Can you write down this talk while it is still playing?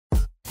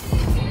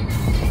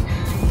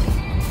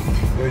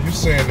Yeah, you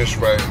saying this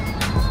right.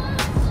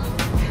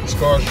 This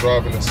car's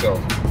driving itself.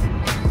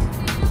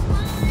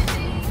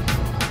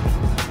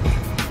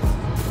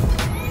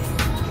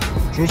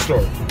 True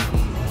story.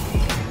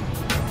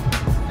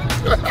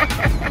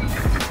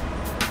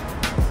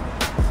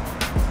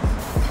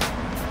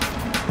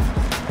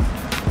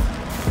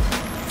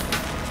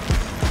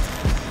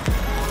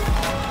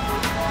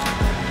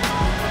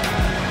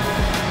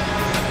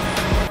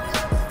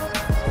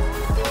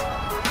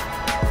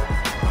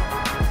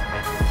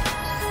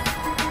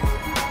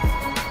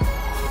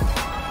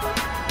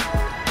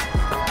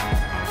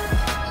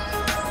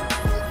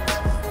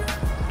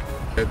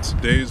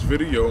 Today's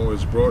video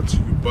is brought to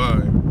you by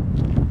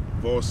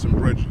Boston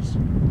Bridges.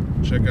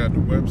 Check out the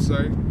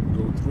website,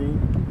 go through,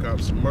 cop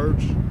some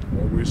merch,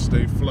 always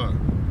stay fly.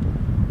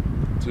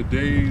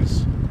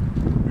 Today's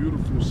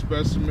beautiful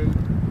specimen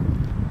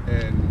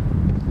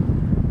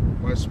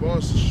and my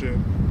sponsorship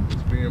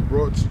is being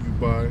brought to you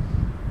by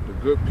the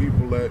good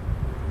people at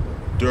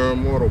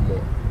Durham Auto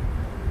Mart.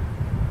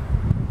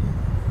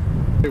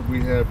 We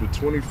have the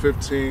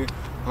 2015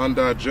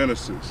 Hyundai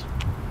Genesis.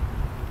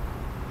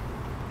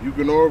 You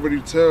can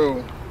already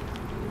tell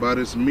by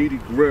this meaty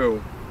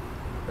grille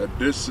that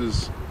this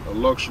is a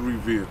luxury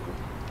vehicle.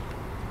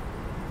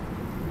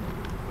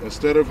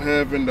 Instead of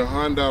having the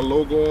Hyundai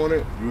logo on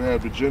it, you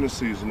have the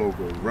Genesis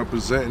logo,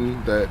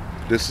 representing that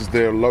this is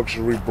their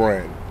luxury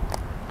brand.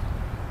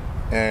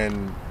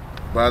 And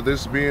by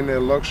this being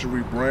their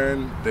luxury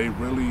brand, they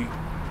really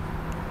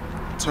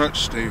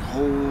touched a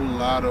whole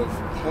lot of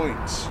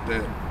points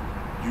that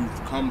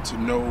you've come to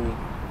know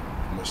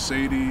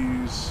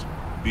Mercedes,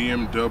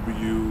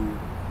 BMW,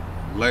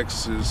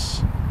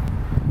 Lexus,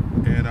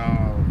 and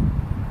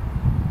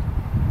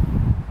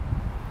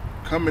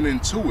coming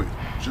into it,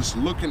 just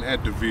looking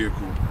at the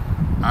vehicle,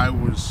 I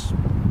was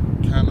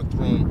kind of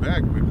thrown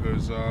back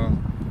because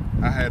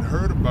I had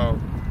heard about,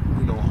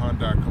 you know,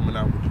 Hyundai coming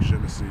out with the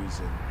Genesis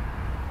and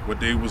what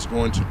they was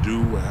going to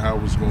do and how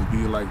it was going to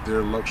be like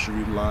their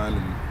luxury line,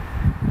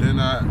 and then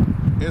I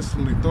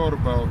instantly thought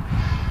about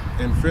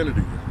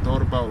Infiniti, I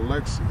thought about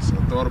Lexus,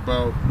 I thought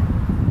about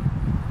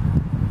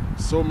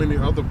so many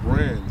other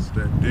brands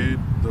that did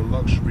the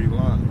luxury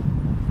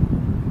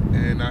line,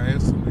 and I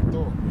instantly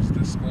thought, is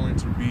this going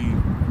to be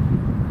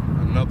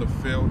another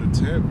failed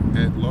attempt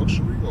at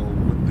luxury, or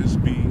would this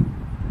be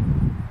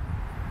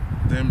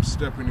them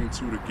stepping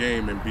into the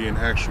game and being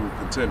actual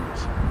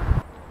contenders?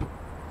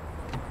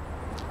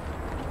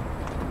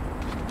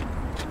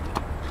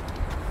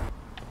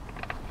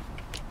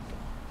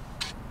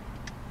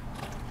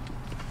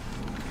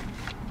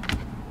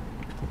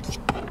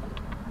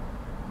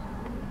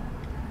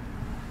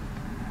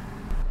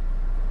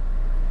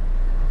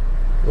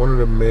 One of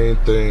the main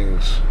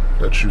things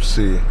that you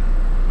see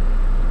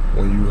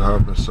when you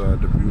hop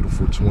inside the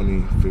beautiful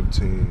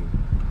 2015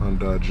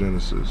 Hyundai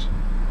Genesis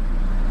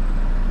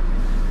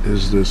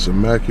is this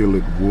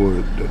immaculate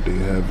wood that they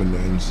have in the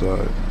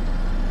inside.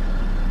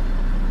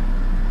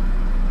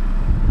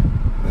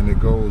 And it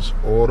goes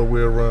all the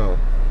way around,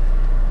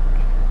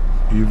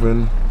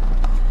 even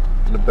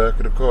in the back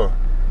of the car.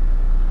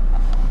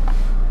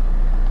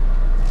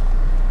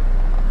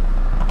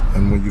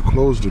 And when you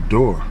close the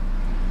door,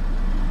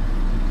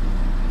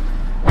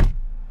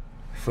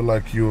 feel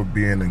like you're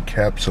being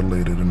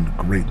encapsulated in the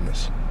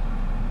greatness.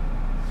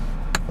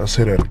 Let's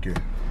hit that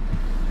again.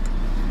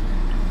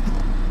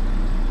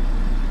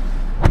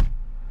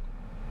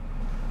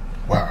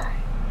 Wow.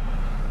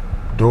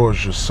 Doors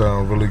just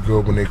sound really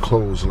good when they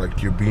close,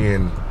 like you're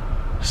being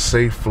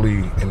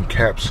safely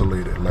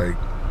encapsulated, like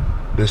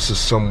this is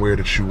somewhere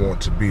that you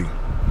want to be.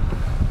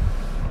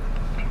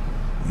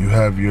 You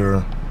have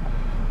your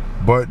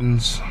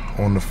buttons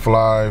on the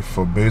fly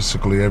for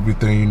basically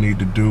everything you need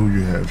to do.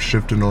 You have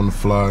shifting on the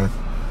fly,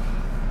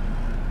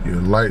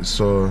 your lights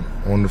are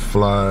on the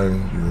fly,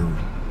 your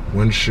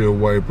windshield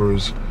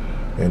wipers,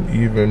 and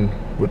even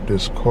with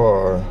this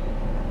car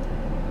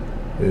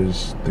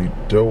is the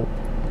dope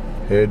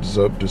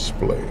heads-up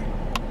display.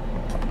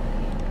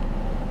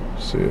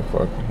 See if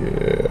I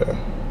can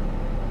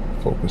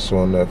focus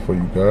on that for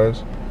you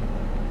guys.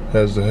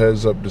 Has the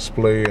heads-up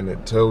display, and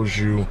it tells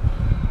you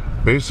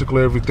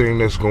basically everything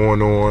that's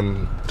going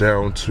on,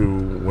 down to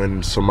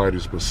when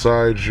somebody's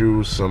beside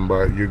you,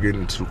 you're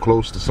getting too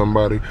close to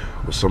somebody,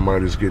 or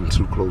somebody's getting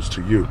too close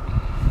to you.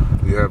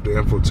 You have the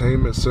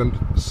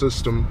infotainment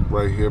system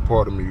right here.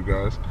 Pardon me, you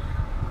guys.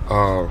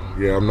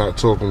 Yeah, I'm not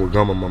talking with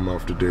gum in my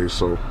mouth today,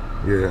 so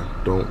yeah,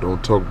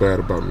 don't talk bad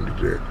about me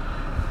today.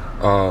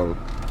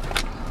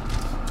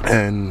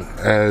 And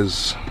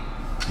as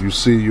you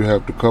see, you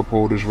have the cup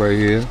holders right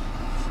here.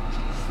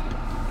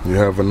 You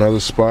have another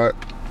spot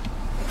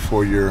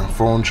for your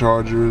phone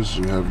chargers.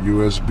 You have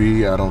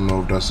USB. I don't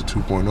know if that's a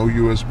 2.0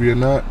 USB or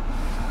not.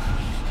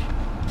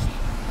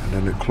 And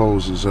then it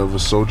closes ever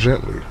so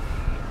gently.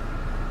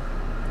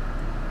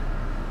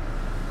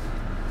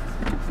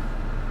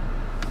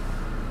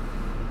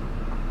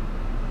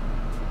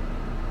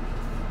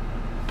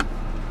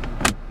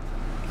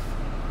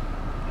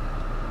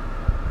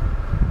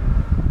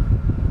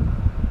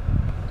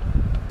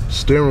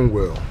 Steering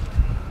wheel.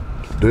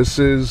 This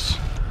is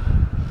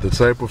the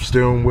type of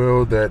steering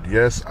wheel that,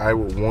 yes, I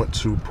would want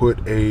to put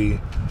a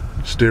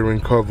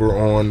steering cover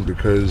on,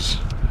 because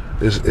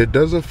it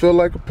doesn't feel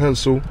like a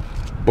pencil,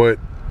 but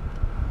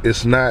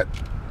it's not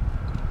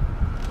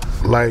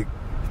like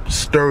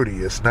sturdy.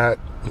 It's not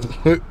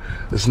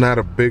it's not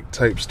a big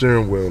type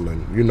steering wheel,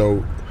 and you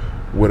know,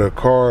 with a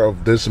car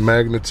of this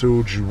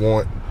magnitude, you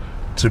want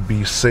to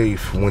be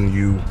safe when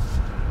you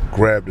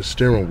grab the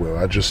steering wheel.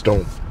 I just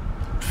don't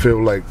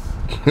feel like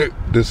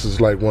this is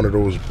like one of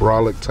those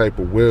brolic type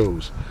of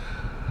wheels,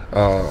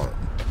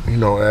 you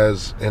know,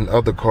 as in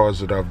other cars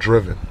that I've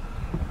driven.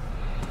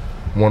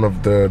 One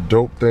of the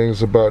dope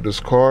things about this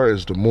car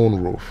is the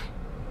moonroof.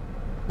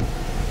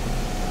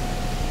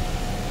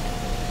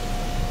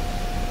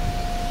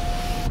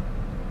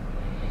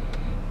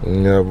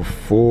 And you have a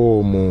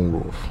full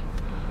moonroof.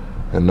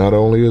 And not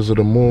only is it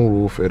a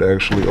moonroof, it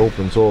actually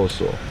opens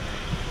also.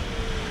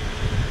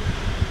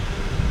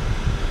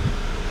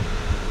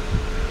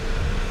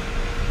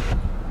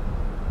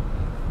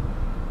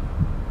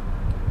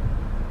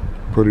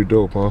 Pretty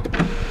dope, huh?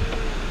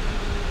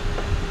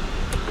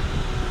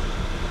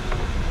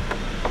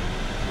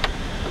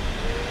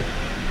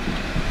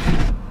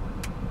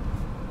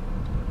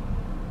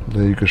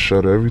 Then you can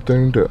shut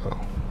everything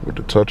down with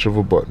the touch of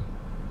a button.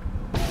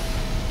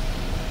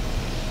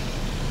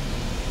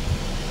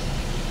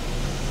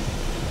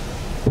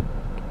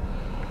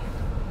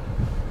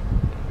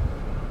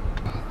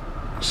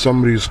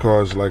 Some of these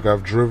cars, like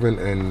I've driven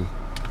and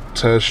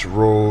test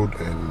rode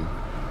and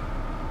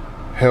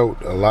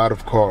held a lot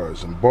of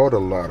cars and bought a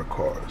lot of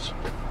cars,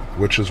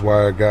 which is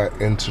why I got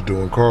into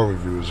doing car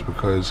reviews,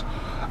 because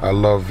I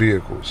love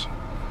vehicles.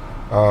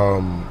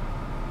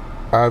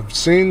 I've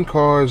seen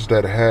cars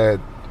that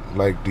had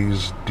like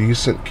these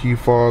decent key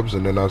fobs,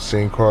 and then I've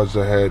seen cars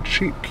that had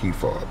cheap key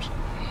fobs.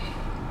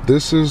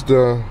 This is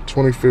the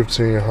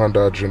 2015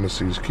 Hyundai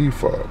Genesis key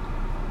fob.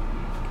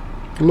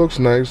 It looks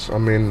nice. I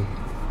mean,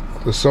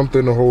 it's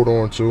something to hold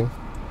on to.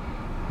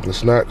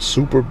 It's not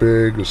super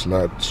big, it's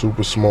not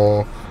super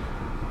small,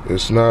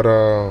 it's not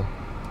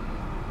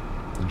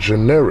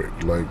generic.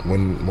 Like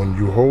when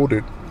you hold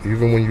it,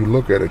 even when you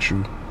look at it,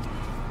 you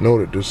know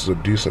that this is a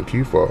decent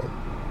key fob.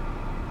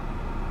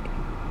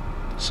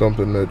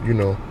 Something that, you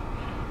know,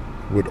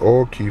 with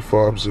all key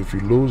fobs, if you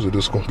lose it,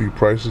 it's going to be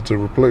pricey to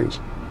replace.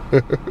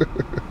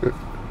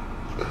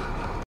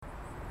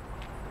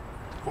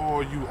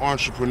 All you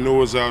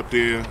entrepreneurs out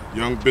there,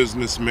 young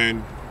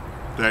businessmen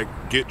that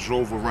get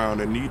drove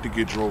around and need to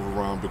get drove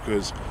around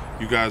because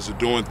you guys are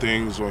doing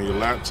things on your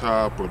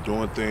laptop or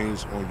doing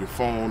things on your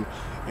phone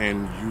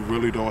and you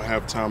really don't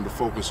have time to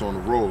focus on the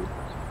road,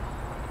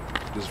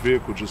 this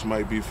vehicle just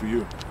might be for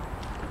you.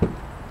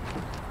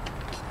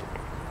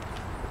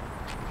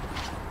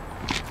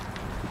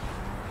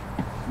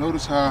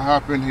 Notice how I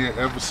hop in here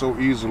ever so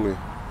easily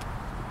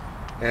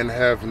and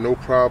have no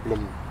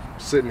problem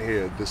sitting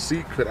here. The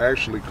seat could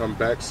actually come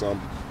back some,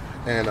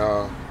 and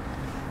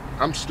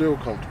I'm still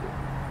comfortable.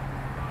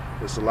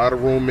 There's a lot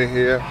of room in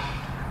here.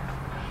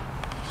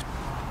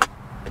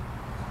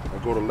 I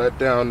go to let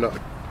down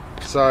the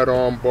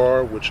sidearm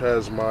bar, which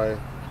has my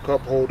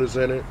cup holders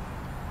in it.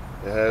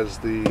 It has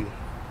the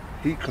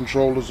heat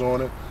controllers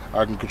on it.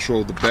 I can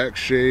control the back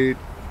shade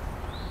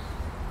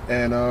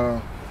and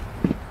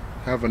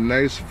have a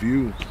nice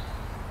view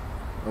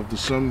of the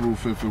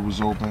sunroof if it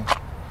was open.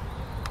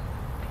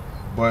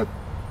 But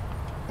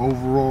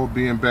overall,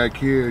 being back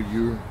here,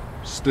 you're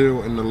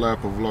still in the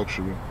lap of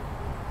luxury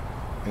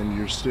and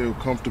you're still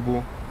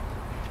comfortable.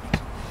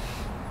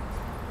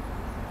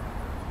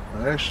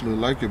 I actually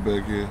like it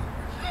back here.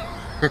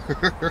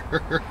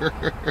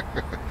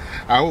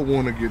 I would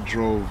want to get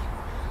drove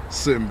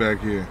sitting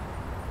back here.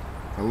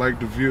 I like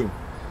the view.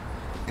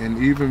 And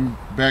even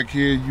back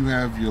here, you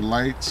have your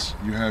lights,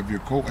 you have your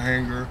coat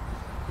hanger.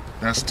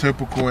 That's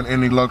typical in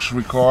any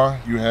luxury car.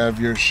 You have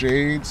your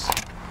shades,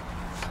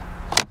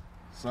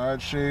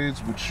 side shades,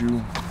 which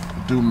you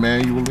do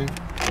manually.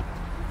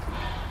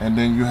 And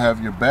then you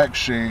have your back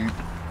shade.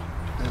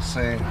 It's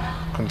a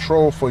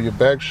control for your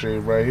back shade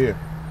right here.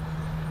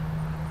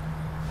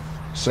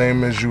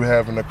 Same as you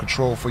having a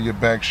control for your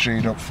back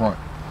shade up front.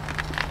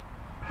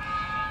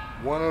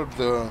 One of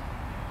the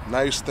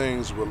nice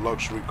things with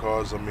luxury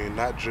cars, I mean,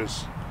 not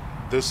just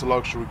this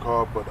luxury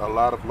car, but a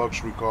lot of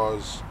luxury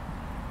cars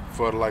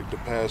for like the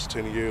past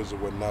 10 years or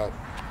whatnot,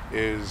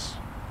 is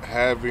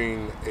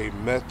having a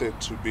method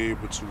to be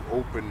able to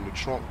open the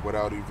trunk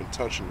without even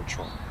touching the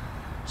trunk.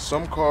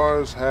 Some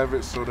cars have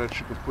it so that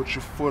you can put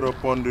your foot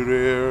up under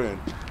there and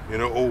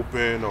it'll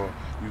open, or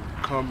you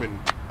come and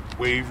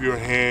wave your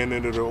hand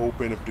and it'll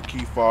open if the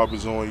key fob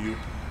is on you.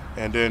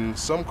 And then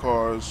some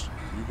cars,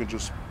 you can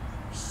just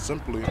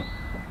simply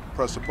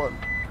press a button.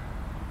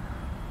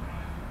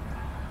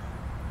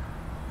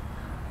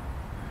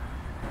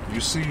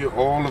 You see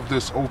all of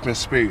this open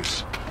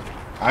space.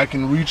 I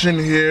can reach in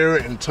here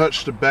and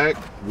touch the back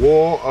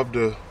wall of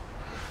the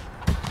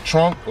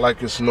trunk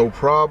like it's no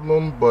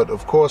problem, but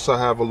of course I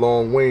have a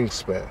long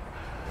wingspan.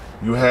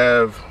 You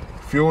have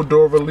fuel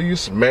door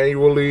release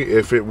manually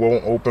if it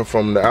won't open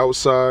from the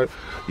outside.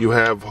 You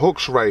have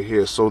hooks right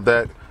here so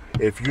that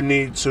if you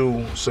need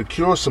to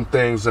secure some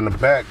things in the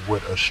back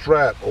with a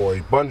strap or a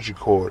bungee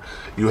cord,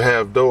 you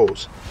have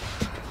those.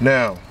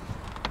 Now,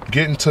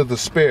 getting to the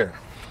spare.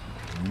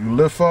 You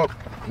lift up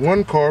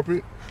one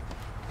carpet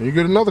and you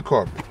get another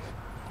carpet.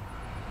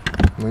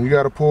 Then you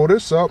got to pull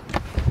this up,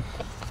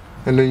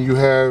 and then you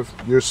have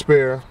your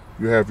spare,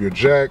 you have your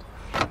jack,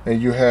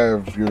 and you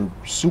have your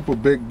super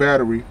big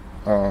battery.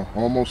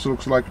 Almost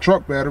looks like a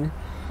truck battery,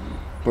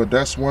 but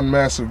that's one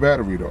massive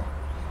battery though.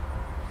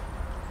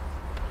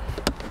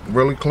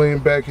 Really clean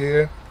back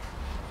here.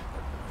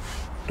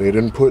 They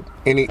didn't put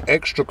any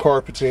extra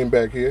carpeting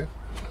back here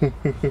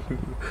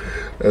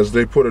as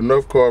they put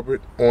enough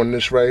carpet on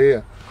this right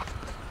here.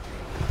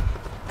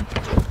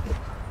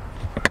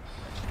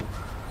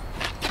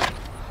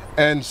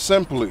 And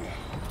simply,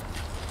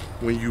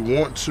 when you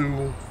want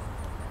to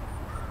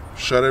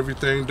shut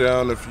everything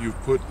down, if you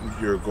put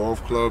your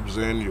golf clubs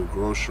in, your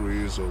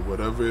groceries, or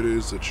whatever it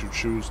is that you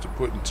choose to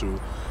put into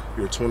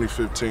your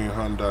 2015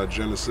 Hyundai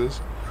Genesis,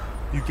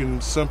 you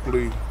can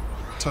simply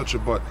touch a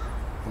button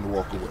and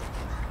walk away.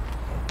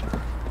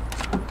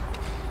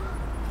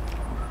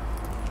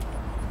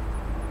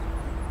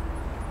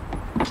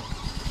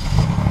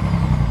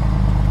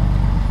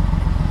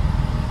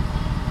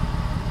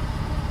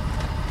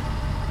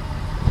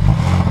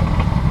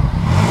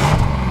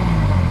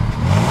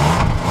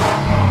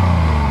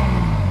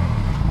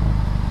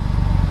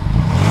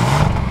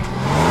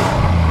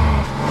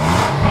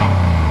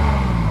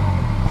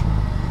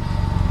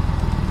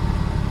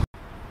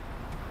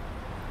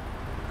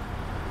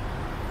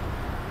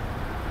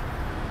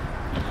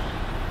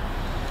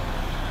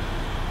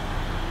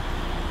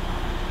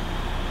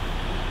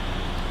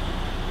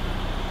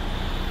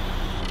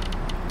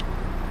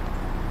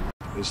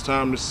 It's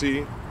time to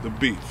see the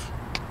beef.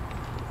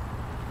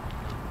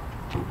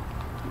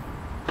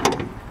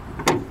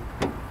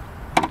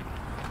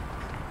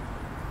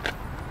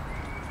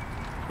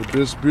 With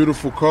this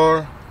beautiful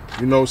car,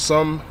 you know,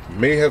 some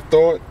may have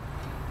thought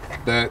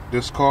that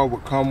this car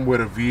would come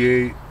with a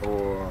V8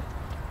 or,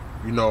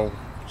 you know,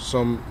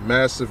 some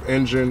massive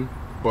engine,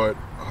 but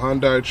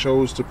Hyundai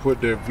chose to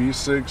put their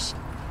V6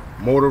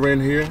 motor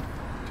in here,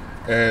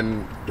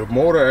 and the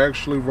motor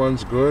actually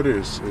runs good.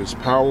 It's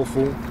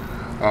powerful.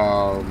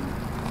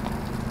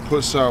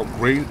 Puts out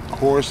great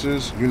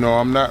horses. You know,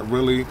 I'm not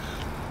really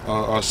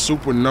a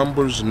super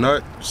numbers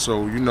nut,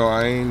 so you know,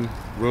 I ain't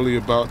really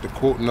about the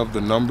quoting of the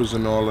numbers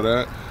and all of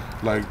that.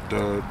 Like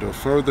the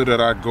further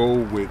that I go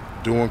with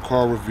doing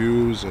car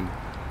reviews and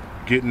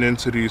getting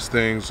into these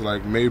things,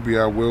 like maybe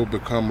I will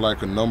become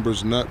like a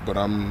numbers nut, but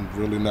I'm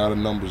really not a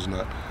numbers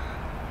nut.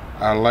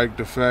 I like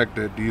the fact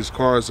that these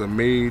cars are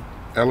made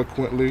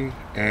eloquently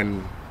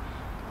and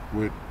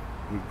with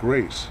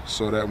grace,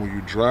 so that when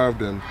you drive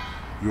them,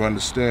 you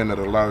understand that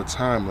a lot of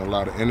time and a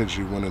lot of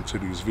energy went into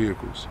these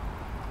vehicles.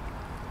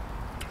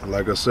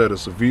 Like I said,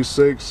 it's a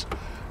V6.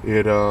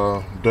 It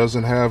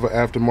doesn't have an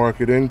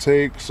aftermarket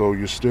intake, so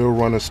you're still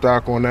running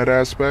stock on that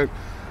aspect,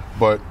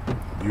 but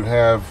you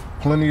have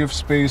plenty of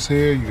space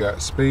here. You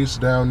got space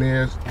down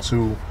there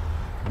to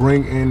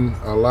bring in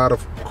a lot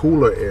of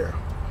cooler air,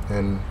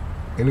 and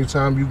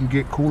anytime you can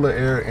get cooler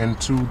air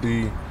into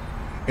the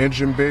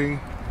engine bay,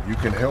 you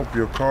can help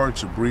your car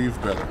to breathe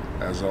better,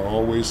 as I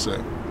always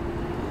say.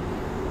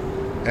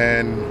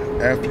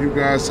 And after you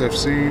guys have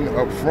seen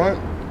up front,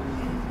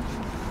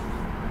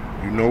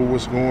 you know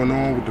what's going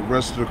on with the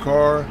rest of the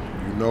car.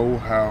 You know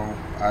how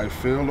I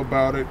feel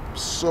about it.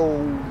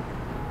 So,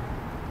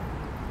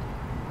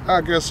 I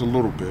guess a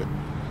little bit.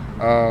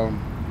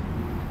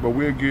 But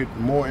we'll get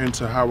more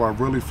into how I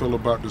really feel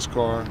about this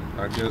car,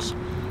 I guess,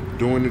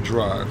 during the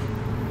drive.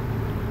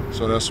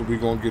 So that's what we're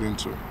gonna get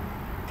into.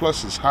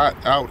 Plus, it's hot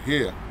out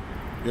here.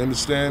 You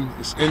understand?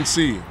 It's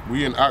NC.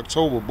 We in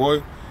October,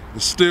 boy.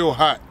 It's still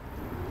hot.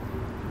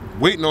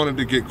 Waiting on it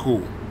to get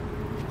cool.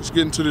 Let's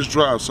get into this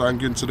drive so I can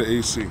get into the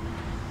AC.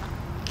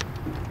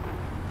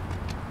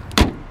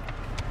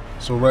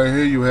 So right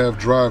here you have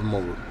drive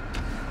mode.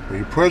 When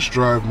you press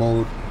drive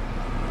mode,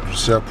 you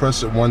see I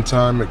press it one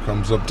time, it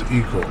comes up to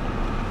Eco.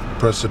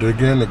 Press it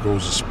again, it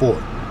goes to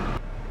sport.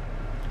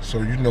 So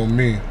you know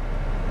me,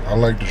 I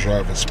like to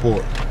drive in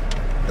sport.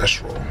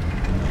 Let's roll.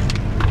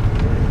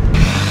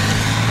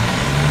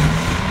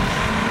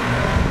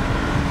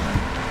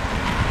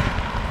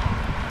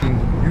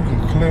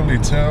 Clearly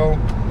tell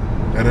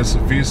that it's a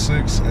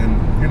V6,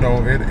 and you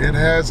know it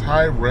has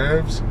high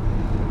revs,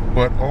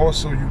 but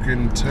also you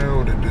can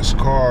tell that this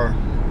car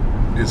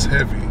is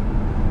heavy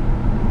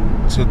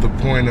to the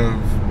point of,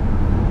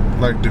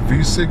 like, the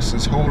V6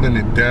 is holding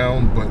it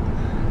down, but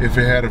if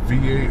it had a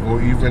V8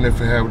 or even if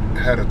it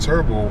had a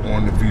turbo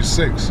on the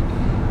V6,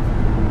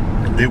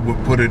 it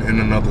would put it in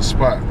another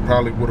spot.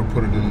 Probably would have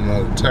put it in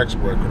another tax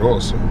bracket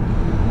also.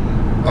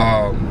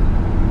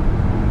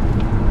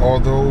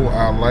 Although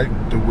I like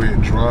the way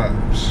it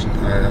drives,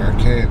 I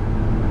can't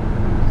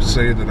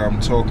say that I'm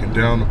talking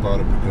down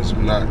about it, because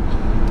I'm not.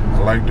 I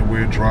like the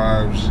way it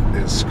drives.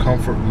 Its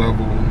comfort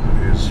level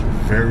is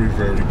very,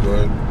 very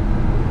good.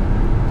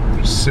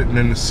 Just sitting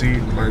in the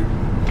seat, like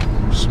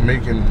just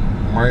making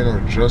minor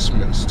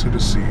adjustments to the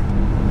seat.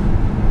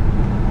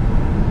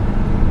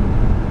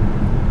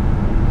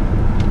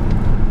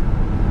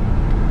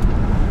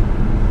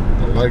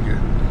 I like it. I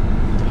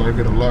like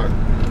it a lot.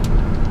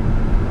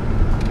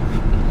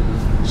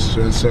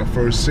 Since I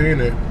first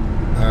seen it,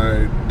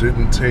 I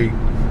didn't take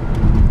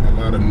a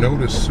lot of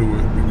notice to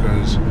it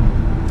because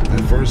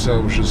at first I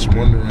was just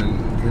wondering,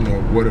 you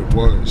know, what it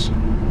was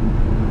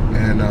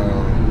and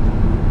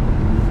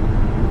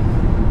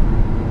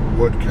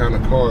what kind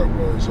of car it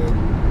was. I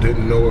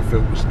didn't know if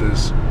it was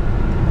this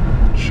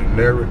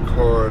generic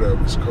car that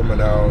was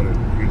coming out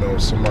and, you know,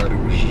 somebody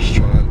was just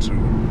trying to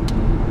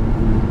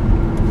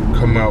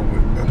come out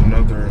with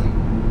another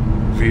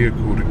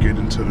vehicle to get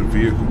into the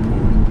vehicle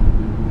pool.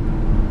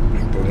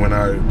 But when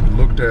I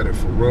looked at it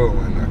for real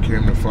and I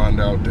came to find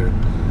out that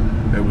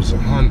it was a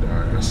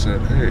Hyundai, I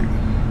said, hey,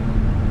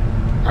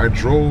 I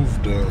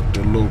drove the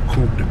little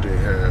coupe that they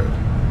have,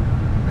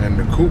 and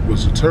the coupe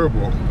was a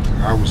turbo.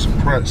 I was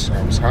impressed.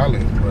 I was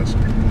highly impressed.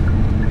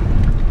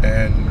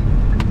 And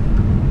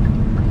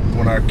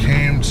when I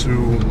came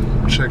to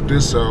check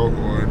this out,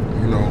 or,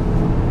 you know,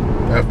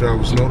 after I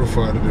was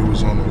notified that it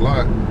was on the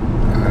lot,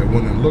 I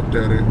went and looked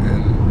at it,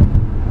 and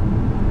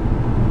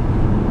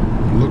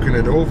looking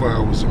it over, I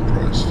was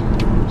impressed.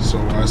 So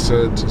I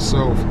said to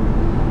self,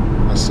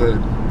 I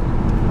said,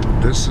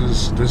 this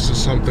is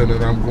something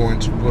that I'm going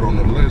to put on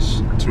the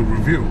list to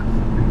review.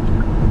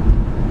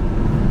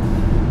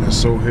 And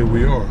so here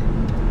we are.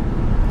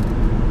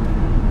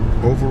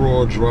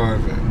 Overall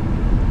driving,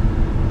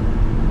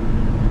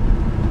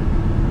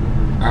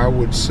 I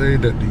would say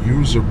that the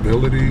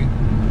usability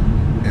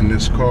in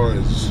this car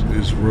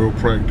is real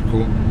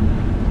practical.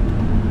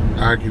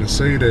 I can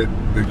say that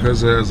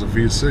because it has a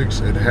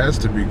V6, it has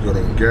to be good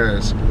on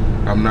gas.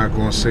 I'm not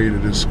going to say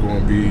that it's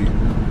going to be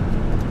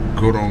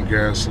good on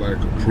gas like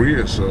a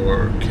Prius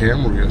or a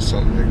Camry or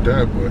something like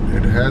that, but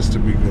it has to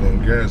be good on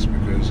gas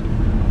because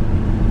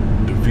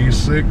the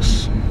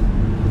V6,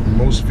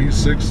 most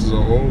V6s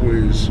are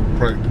always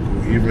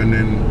practical, even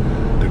in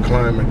the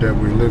climate that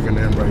we're living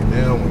in right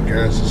now when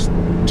gas is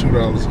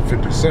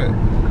 $2.50.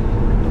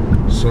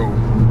 So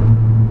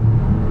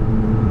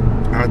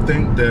I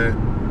think that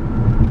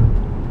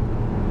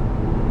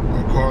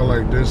a car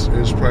like this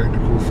is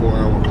practical for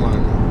our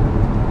climate.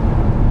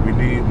 We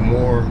need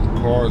more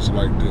cars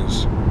like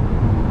this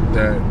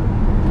that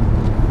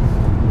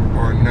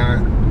are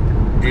not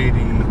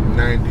 $80,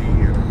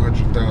 $90, and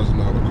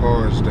 $100,000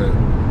 cars that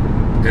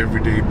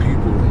everyday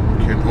people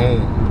can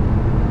own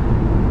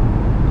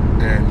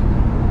and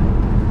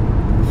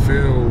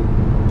feel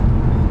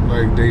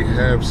like they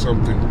have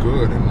something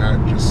good and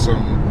not just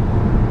some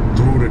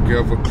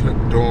threw-together,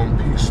 clipped-on,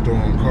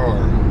 pieced-on car.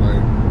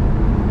 Like,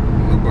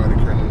 nobody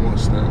kind of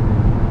wants that.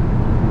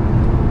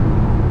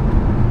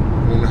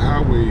 On the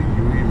highway,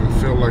 you even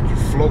feel like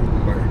you're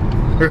floating, like.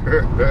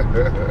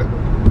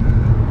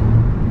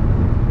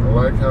 I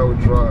like how it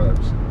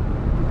drives.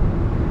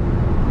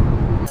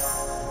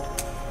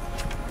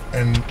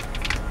 And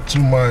to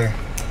my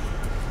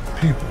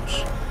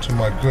peoples, to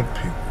my good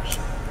peoples,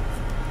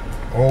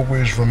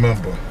 always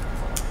remember,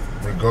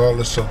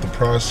 regardless of the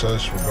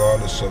process,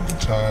 regardless of the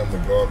time,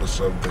 regardless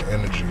of the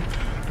energy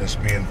that's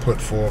being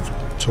put forth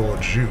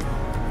towards you,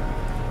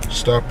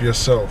 stop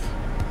yourself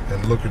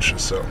and look at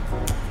yourself.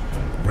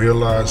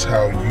 Realize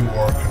how you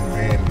are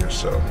conveying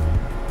yourself,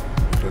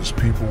 because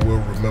people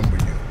will remember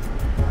you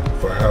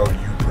for how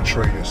you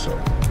portray yourself,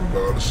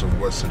 regardless of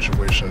what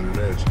situation it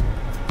is.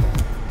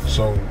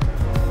 So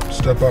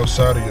step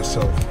outside of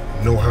yourself,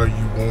 know how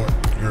you want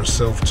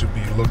yourself to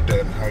be looked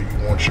at and how you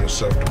want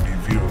yourself to be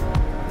viewed,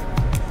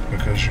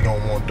 because you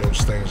don't want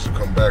those things to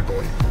come back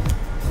on you.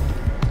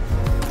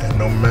 And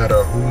no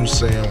matter who's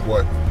saying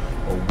what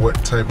or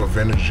what type of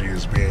energy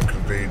is being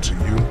conveyed to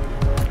you,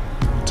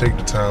 take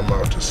the time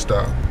out to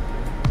stop,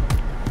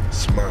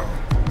 smile,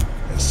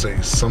 and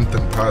say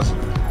something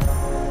positive,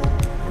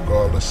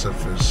 regardless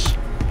if it's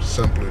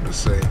simply to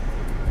say,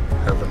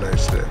 have a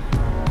nice day.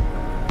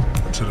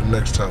 Until the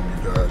next time,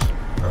 you guys,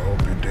 I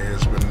hope your day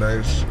has been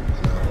nice,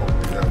 and I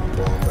hope you have a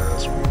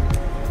bomb-ass week.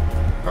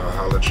 I'll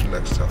holler at you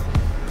next time.